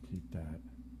 We're going to keep that.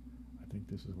 I think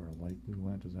this is where a light blue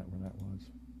went. Is that where that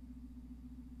was?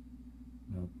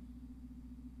 Nope.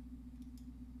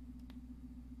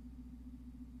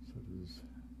 So does,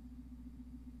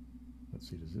 let's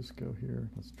see, does this go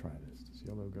here? Let's try this. Does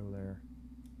yellow go there?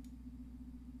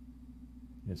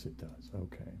 Yes, it does.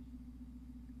 Okay.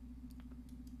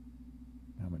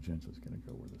 Now magenta's going to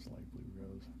go where this light blue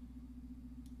goes.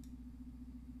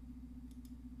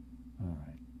 All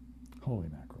right. Holy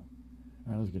mackerel.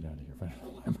 All right, let's get out of here. I don't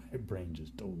know why my brain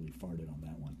just totally farted on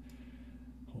that one.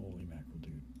 Holy mackerel,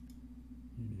 dude.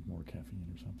 You need more caffeine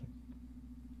or something.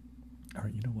 All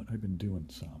right, you know what? I've been doing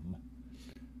some.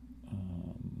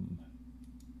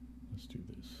 Let's do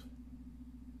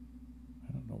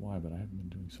know why, but I haven't been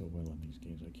doing so well in these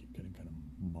games. I keep getting kind of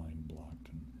mind blocked,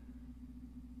 and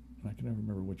I can never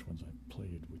remember which ones I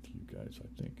played with you guys. I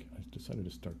think I decided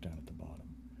to start down at the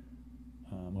bottom.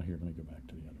 Well, here, let me go back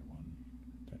to the other one.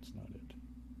 That's not it.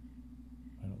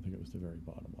 I don't think it was the very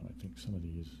bottom one. I think some of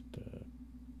these,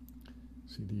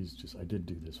 see these just, I did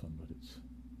do this one, but it's,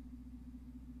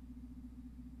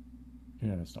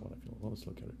 yeah, that's not what I feel. Well, let's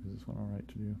look at it. Is this one all right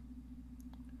to do?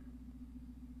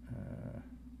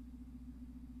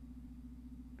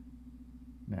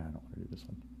 Nah, I don't want to do this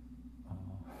one.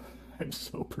 I'm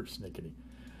so persnickety.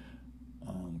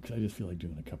 Because I just feel like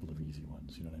doing a couple of easy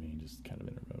ones, you know what I mean? Just kind of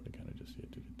in a row to kind of just, so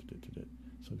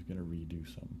I was going to redo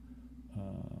some.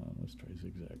 Let's try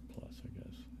Zigzag Plus, I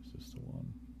guess. Is this the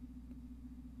one?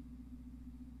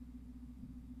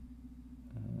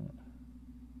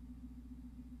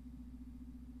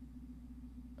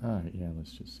 Yeah,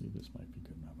 let's just see. This might be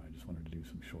good enough. I just wanted to do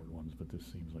some short ones, but this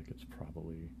seems like it's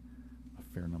probably a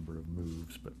fair number of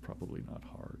moves, but probably not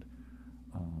hard.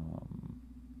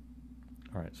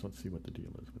 All right, so let's see what the deal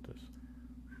is with this.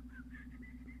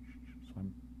 So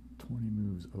I'm 20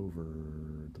 moves over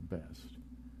the best.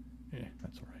 Yeah,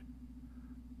 that's all right.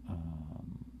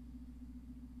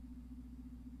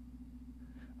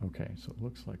 Okay, so it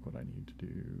looks like what I need to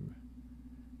do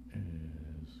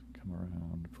is come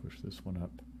around, push this one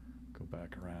up, go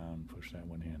back around, push that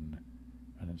one in,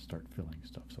 and then start filling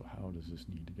stuff. So how does this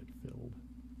need to get filled?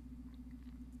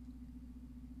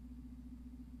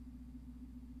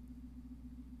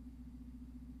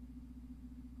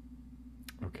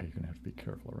 Okay, you're going to have to be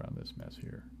careful around this mess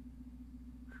here.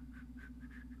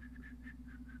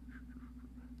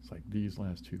 It's like these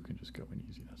last two can just go in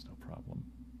easy, that's no problem.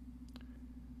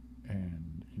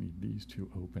 And you need these two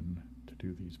open to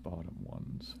do these bottom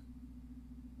ones.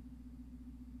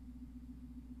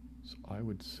 So I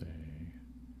would say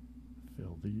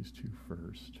fill these two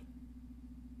first,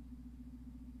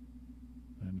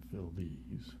 then fill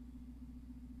these.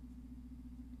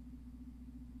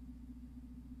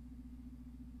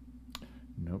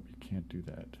 Nope, you can't do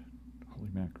that. Holy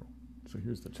mackerel. So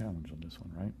here's the challenge on this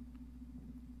one, right?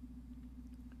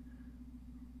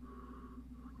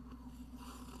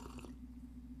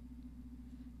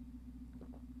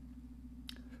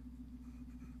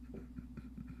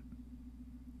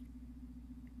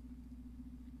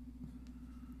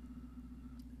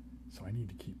 So I need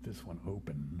to keep this one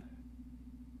open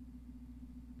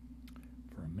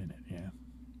for a minute, yeah?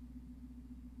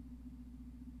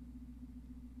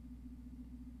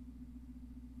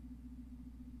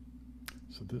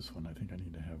 So this one, I think I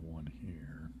need to have one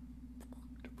here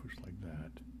to push like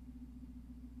that.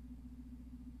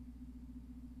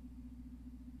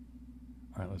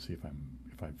 All right, let's see if I'm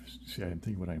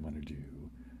thinking what I want to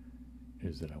do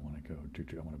is that I want to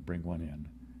I want to bring one in,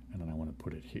 and then I want to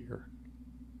put it here.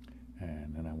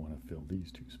 And then I want to fill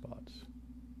these two spots.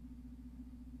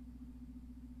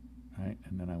 All right,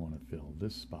 and then I want to fill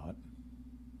this spot.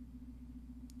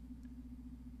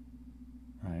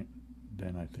 Right?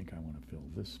 Then I think I want to fill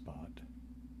this spot.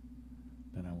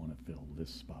 Then I want to fill this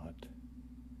spot.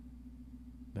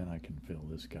 Then I can fill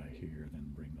this guy here,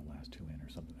 then bring the last two in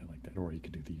or something like that. Or you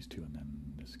could do these two and then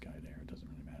this guy there. It doesn't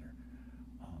really matter.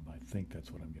 I think that's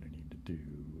what I'm going to need to do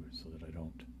so that I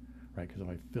don't, right? Because if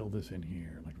I fill this in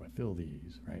here, like if I fill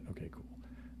these, right? Okay, cool.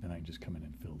 Then I can just come in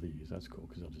and fill these. That's cool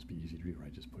because they'll just be easy to do,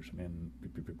 right? Just push them in,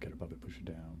 beep, beep, beep, get above it, push it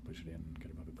down, push it in, get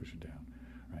above it, push it down.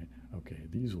 Right? Okay,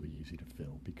 these will be easy to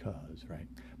fill because, right?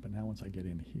 But now once I get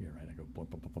in here, right, I go, bump,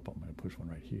 bump, bump, bump, I'm going to push one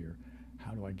right here.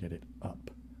 How do I get it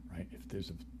up, right? If there's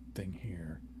a thing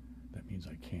here, that means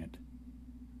I can't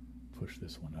push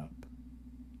this one up.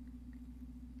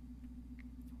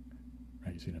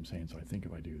 Right, you see what I'm saying? So I think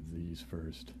if I do these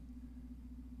first,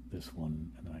 this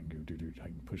one, and then I can go I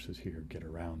can push this here, get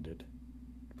around it,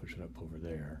 push it up over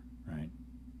there, right?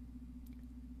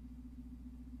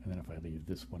 And then if I leave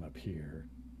this one up here,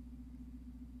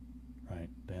 right,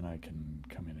 then I can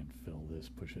come in and fill this,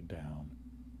 push it down.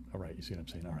 All right, you see what I'm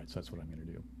saying? All right, so that's what I'm going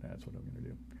to do. That's what I'm going to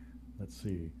do. Let's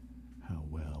see how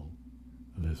well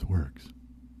this works.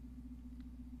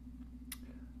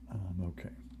 Okay.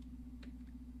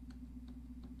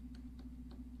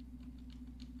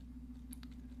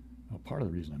 Now, part of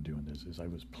the reason I'm doing this is I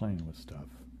was playing with stuff,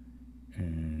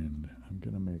 and I'm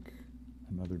going to make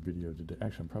another video today.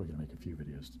 Actually, I'm probably going to make a few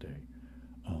videos today.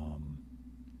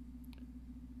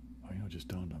 You know, it just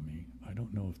dawned on me. I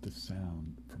don't know if this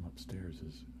sound from upstairs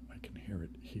is, I can hear it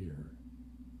here.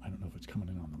 I don't know if it's coming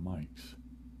in on the mics.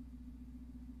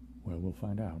 Well, we'll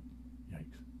find out.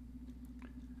 Yikes.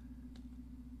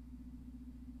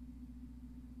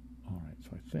 All right,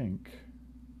 so I think,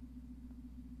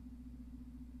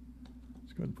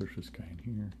 let's go ahead and push this guy in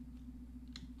here.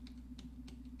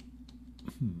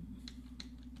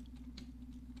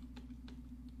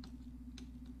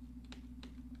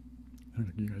 I don't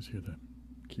think you guys hear the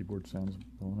keyboard sounds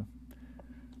well enough.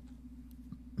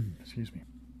 Excuse me.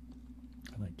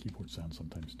 I like keyboard sounds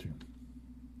sometimes too.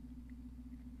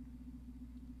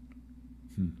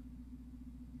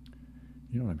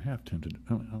 You know what, I'm half tempted.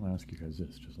 I'll ask you guys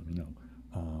this, just let me know.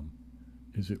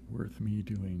 Is it worth me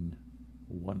doing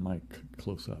one mic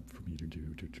close up for me to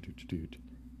do,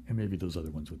 and maybe those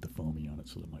other ones with the foamy on it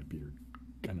so that my beard,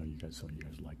 I know you guys, some of you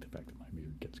guys like the fact that my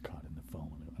beard gets caught in the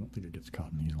foam. I don't think it gets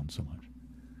caught in these ones so much.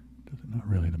 Does it? Not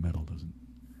really, the metal doesn't.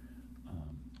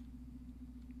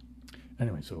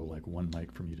 Anyway, so like one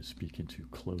mic for me to speak into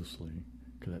closely,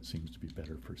 because that seems to be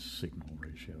better for signal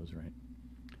ratios, right?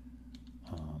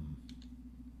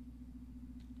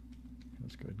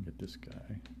 Let's go ahead and get this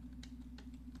guy.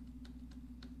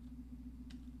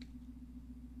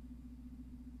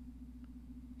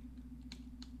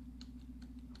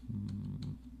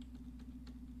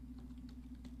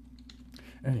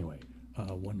 Anyway,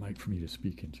 one mic for me to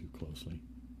speak into closely,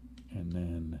 and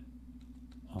then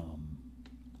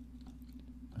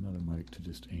another mic to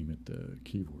just aim at the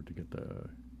keyboard to get the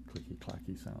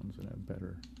clicky-clacky sounds in a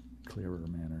better, clearer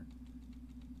manner.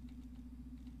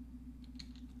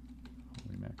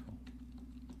 Holy mackerel.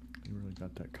 You really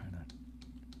got that kind of...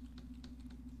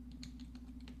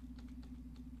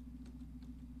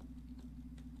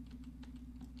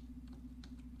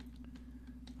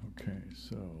 Okay,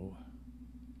 so...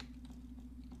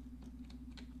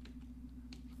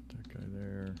 Put that guy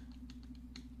there.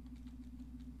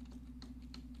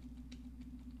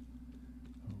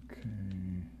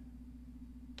 Okay.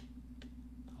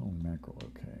 Holy mackerel,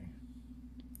 okay.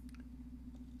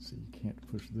 So you can't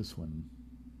push this one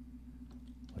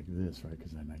like this, right?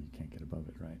 Because I know you can't get above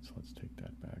it, right? So let's take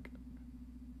that back.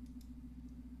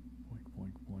 Boink,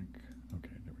 boink, boink.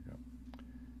 Okay, there we go.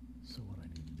 So what I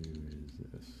need to do is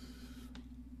this.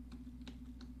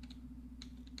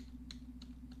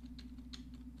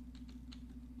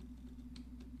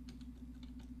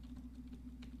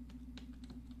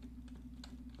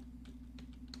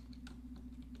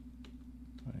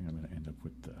 I think I'm going to end up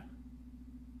with the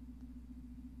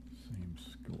same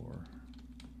score.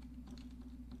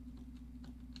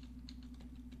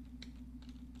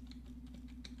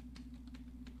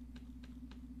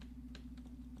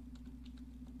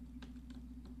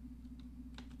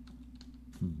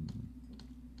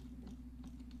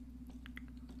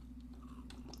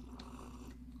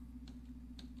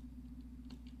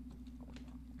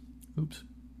 Oops.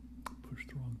 Pushed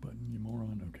the wrong button, you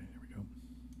moron. Okay, there we go.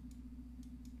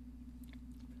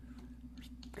 There's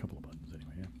a couple of buttons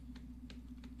anyway, yeah.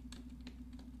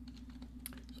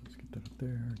 So let's get that up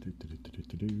there.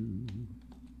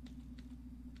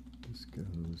 This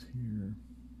goes here.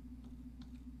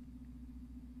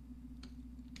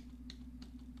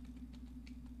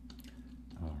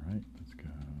 All right, let's go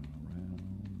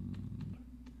around.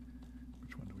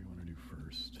 Which one do we want to do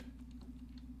first?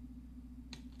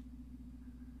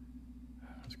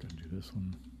 Let's go and do this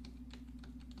one.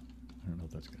 I don't know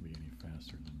if that's going to be any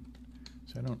faster than...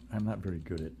 So I'm not very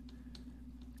good at...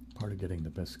 Part of getting the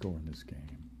best score in this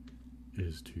game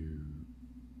is to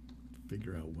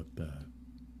figure out what the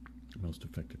most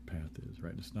effective path is,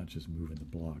 right? It's not just moving the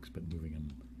blocks, but moving them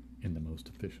in the most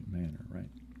efficient manner, right?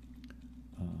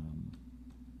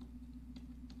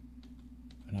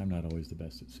 And I'm not always the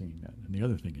best at seeing that. And the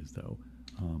other thing is, though,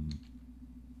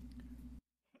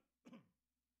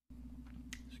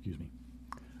 excuse me,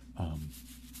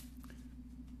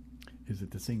 is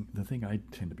that the thing I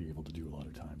tend to be able to do a lot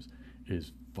of times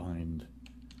is find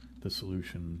the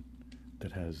solution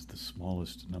that has the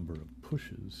smallest number of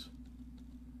pushes,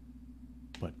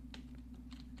 but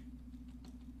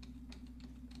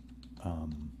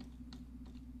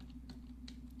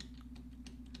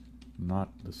not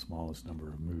the smallest number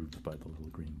of moves by the little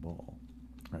green ball.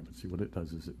 Right, but see what it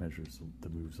does is it measures the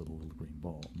moves of the little green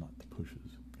ball, not the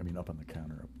pushes. I mean, up on the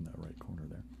counter, up in that right corner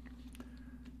there.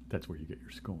 That's where you get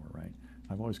your score, right?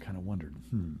 I've always kind of wondered,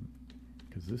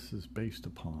 because this is based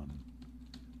upon,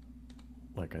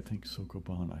 like, I think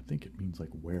Sokoban, I think it means like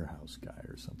warehouse guy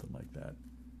or something like that.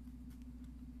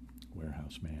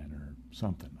 Warehouse man or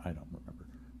something, I don't remember.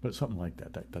 But something like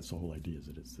that. That's the whole idea, is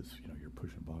that it's this, you're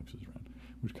pushing boxes around.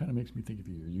 Which kind of makes me think if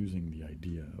you're using the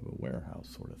idea of a warehouse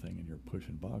sort of thing and you're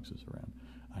pushing boxes around.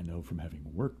 I know from having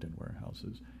worked in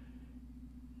warehouses,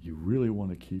 you really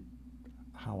want to keep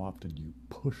how often you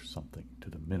push something to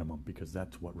the minimum, because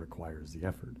that's what requires the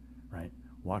effort, right?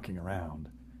 Walking around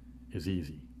is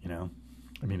easy, I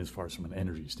mean, as far as from an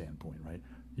energy standpoint, right?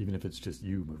 even if it's just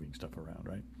you moving stuff around,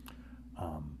 right?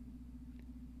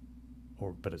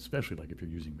 But especially like if you're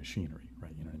using machinery,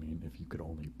 right? You know what I mean? If you could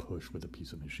only push with a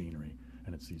piece of machinery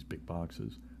and it's these big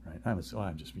boxes, right? I'm just,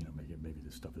 maybe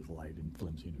this stuff is light and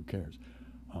flimsy and who cares?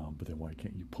 But then why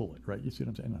can't you pull it, right? You see what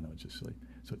I'm saying? I don't know, it's just silly.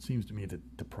 So it seems to me that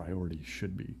the priority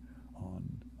should be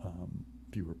on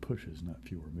fewer pushes, not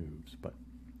fewer moves. But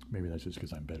maybe that's just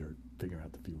because I'm better at figuring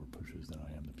out the fewer pushes than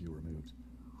I am the fewer moves.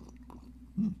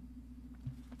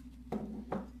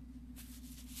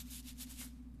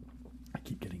 I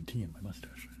keep getting tea in my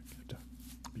mustache. I have to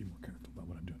be more careful about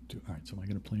what I'm doing too. All right, so am I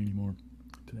going to play any more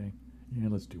today? Yeah,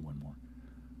 let's do one more.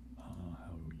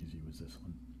 How easy was this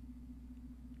one?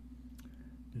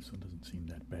 This one doesn't seem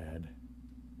that bad.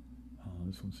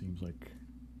 This one seems like,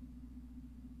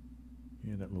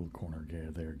 yeah, that little corner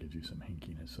there gives you some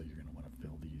hinkiness, so you're going to want to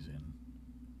fill these in.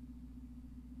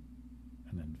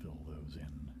 And then fill those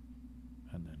in.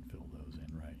 And then fill those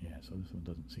in, right? Yeah, so this one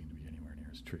doesn't seem to be anywhere near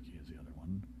as tricky as the other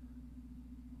one.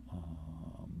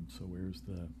 So where's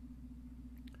there's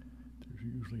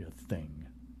usually a thing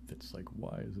that's like,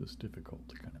 why is this difficult,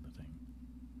 kind of a thing.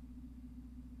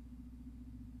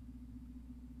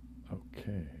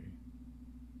 Okay.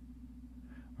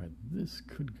 All right, this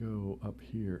could go up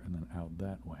here and then out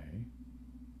that way,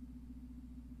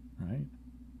 right?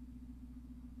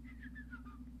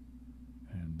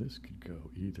 And this could go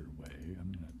either way.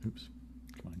 I'm gonna, oops,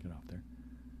 come on, get off there.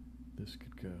 This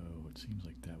could go, it seems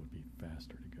like that would be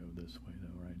faster to go this way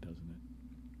though, right, doesn't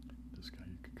it? This guy,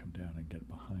 you could come down and get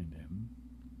behind him.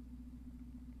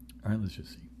 All right, let's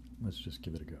just see. Let's just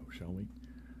give it a go, shall we?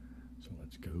 So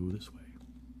let's go this way.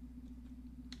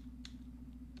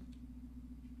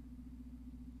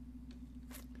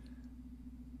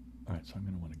 All right, so I'm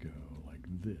going to want to go like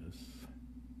this.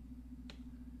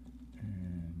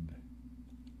 And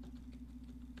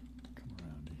come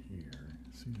around to here.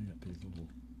 See, they got these little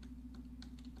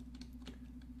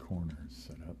corners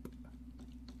set up.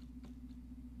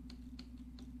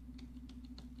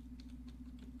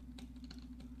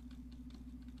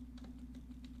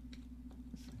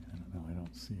 See, I don't know. I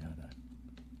don't see how to.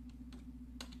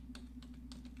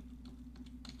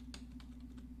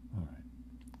 All right.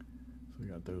 So we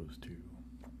got those two.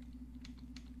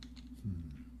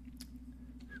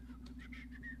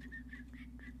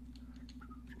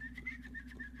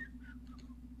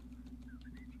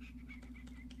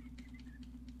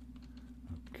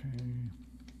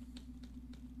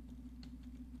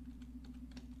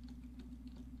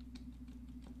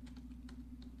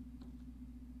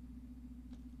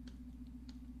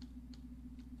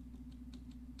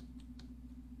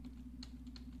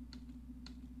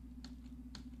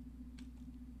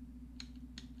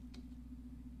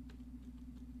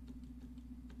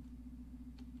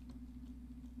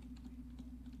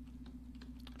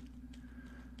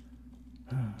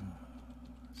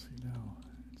 See now,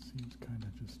 it seems kind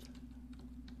of just,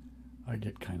 I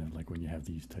get kind of like when you have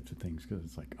these types of things, because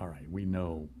it's like, all right, we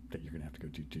know that you're going to have to go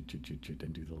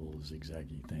and do the little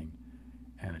zigzaggy thing.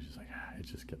 And it's just like, it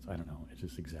just gets, I don't know, it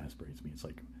just exasperates me. It's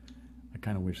like, I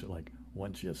kind of wish that like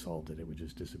once you solved it, it would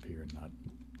just disappear and not,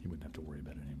 you wouldn't have to worry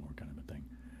about it anymore, kind of a thing.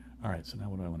 All right, so now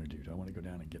what do I want to do? Do I want to go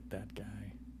down and get that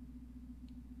guy?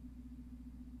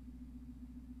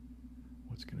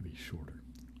 What's going to be shorter?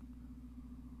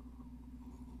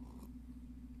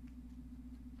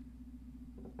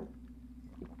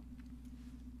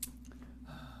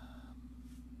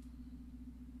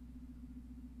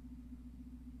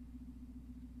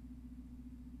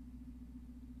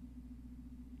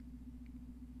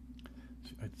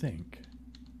 I think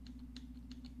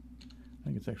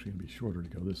it's actually going to be shorter to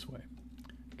go this way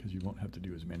because you won't have to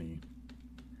do as many.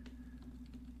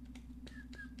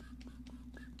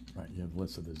 Right, you have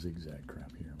less of the zigzag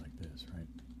crap here like this, right?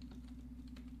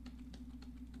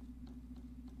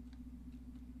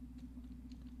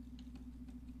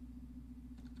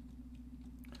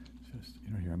 Just,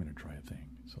 here I'm going to try a thing.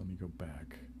 So let me go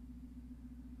back.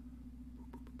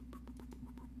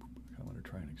 I want to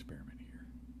try an experiment here.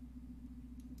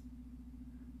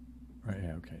 Right,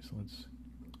 yeah, okay, so let's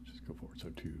just go forward. So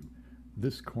to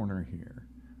this corner here,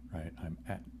 right, I'm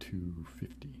at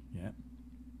 250, yeah?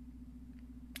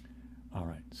 All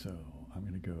right, so I'm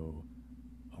going to go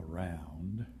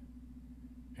around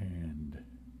and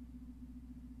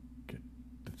get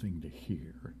the thing to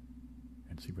here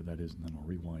and see where that is, and then I'll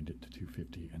rewind it to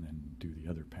 250 and then do the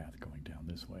other path going down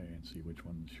this way and see which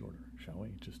one's shorter, shall we?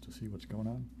 Just to see what's going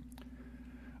on.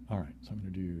 All right, so I'm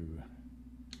going to do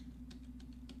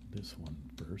this one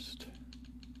first.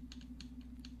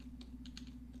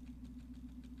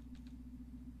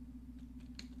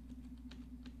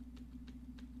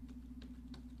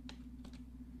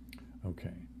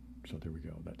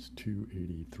 it's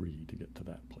 283 to get to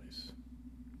that place.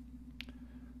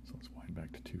 So let's wind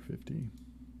back to 250.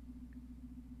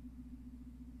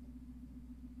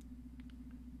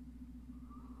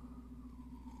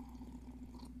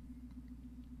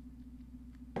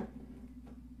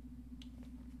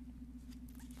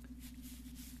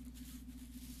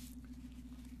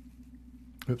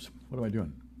 Oops, what am I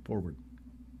doing? Forward.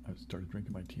 I started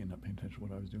drinking my tea and not paying attention to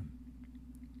what I was doing.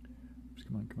 Oops,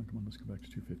 come on, let's go back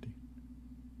to 250.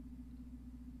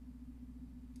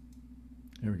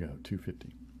 There we go,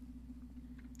 250.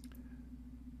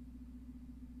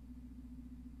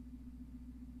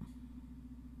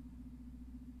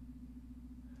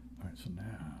 All right, so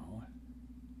now,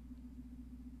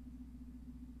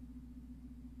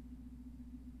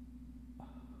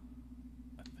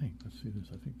 let's see this,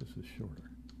 I think this is shorter.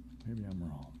 Maybe I'm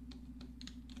wrong.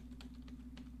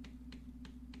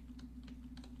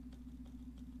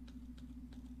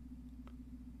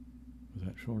 Was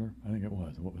that shorter? I think it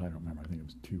was. I don't remember. I think it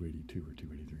was 282 or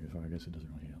 283. So I guess it doesn't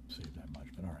really help save that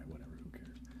much. But all right, whatever. Who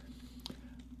cares?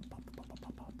 I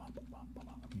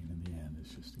mean, in the end,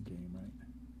 it's just a game, right?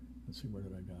 Let's see, where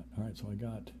did I got? All right, so I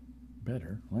got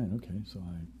better. Right, okay, so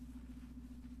I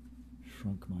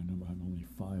shrunk my number. I'm only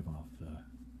 5 off the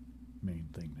main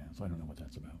thing now, so I don't know what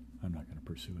that's about. I'm not going to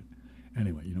pursue it.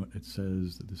 Anyway, you know what? It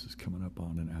says that this is coming up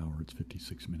on an hour. It's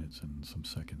 56 minutes and some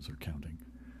seconds are counting.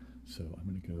 So I'm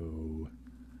going to go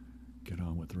get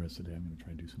on with the rest of the day. I'm going to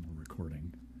try and do some more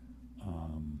recording.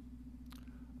 I'm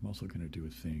also going to do a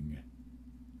thing.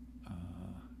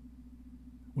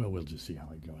 Well, we'll just see how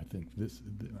I go. I think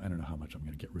I don't know how much I'm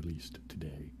going to get released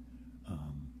today.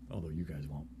 Although you guys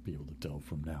won't be able to tell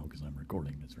from now because I'm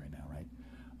recording this right now, right?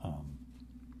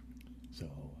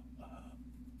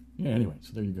 Yeah, anyway,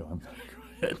 so there you go. I'm going to go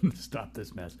ahead and stop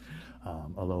this mess.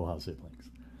 Aloha, siblings.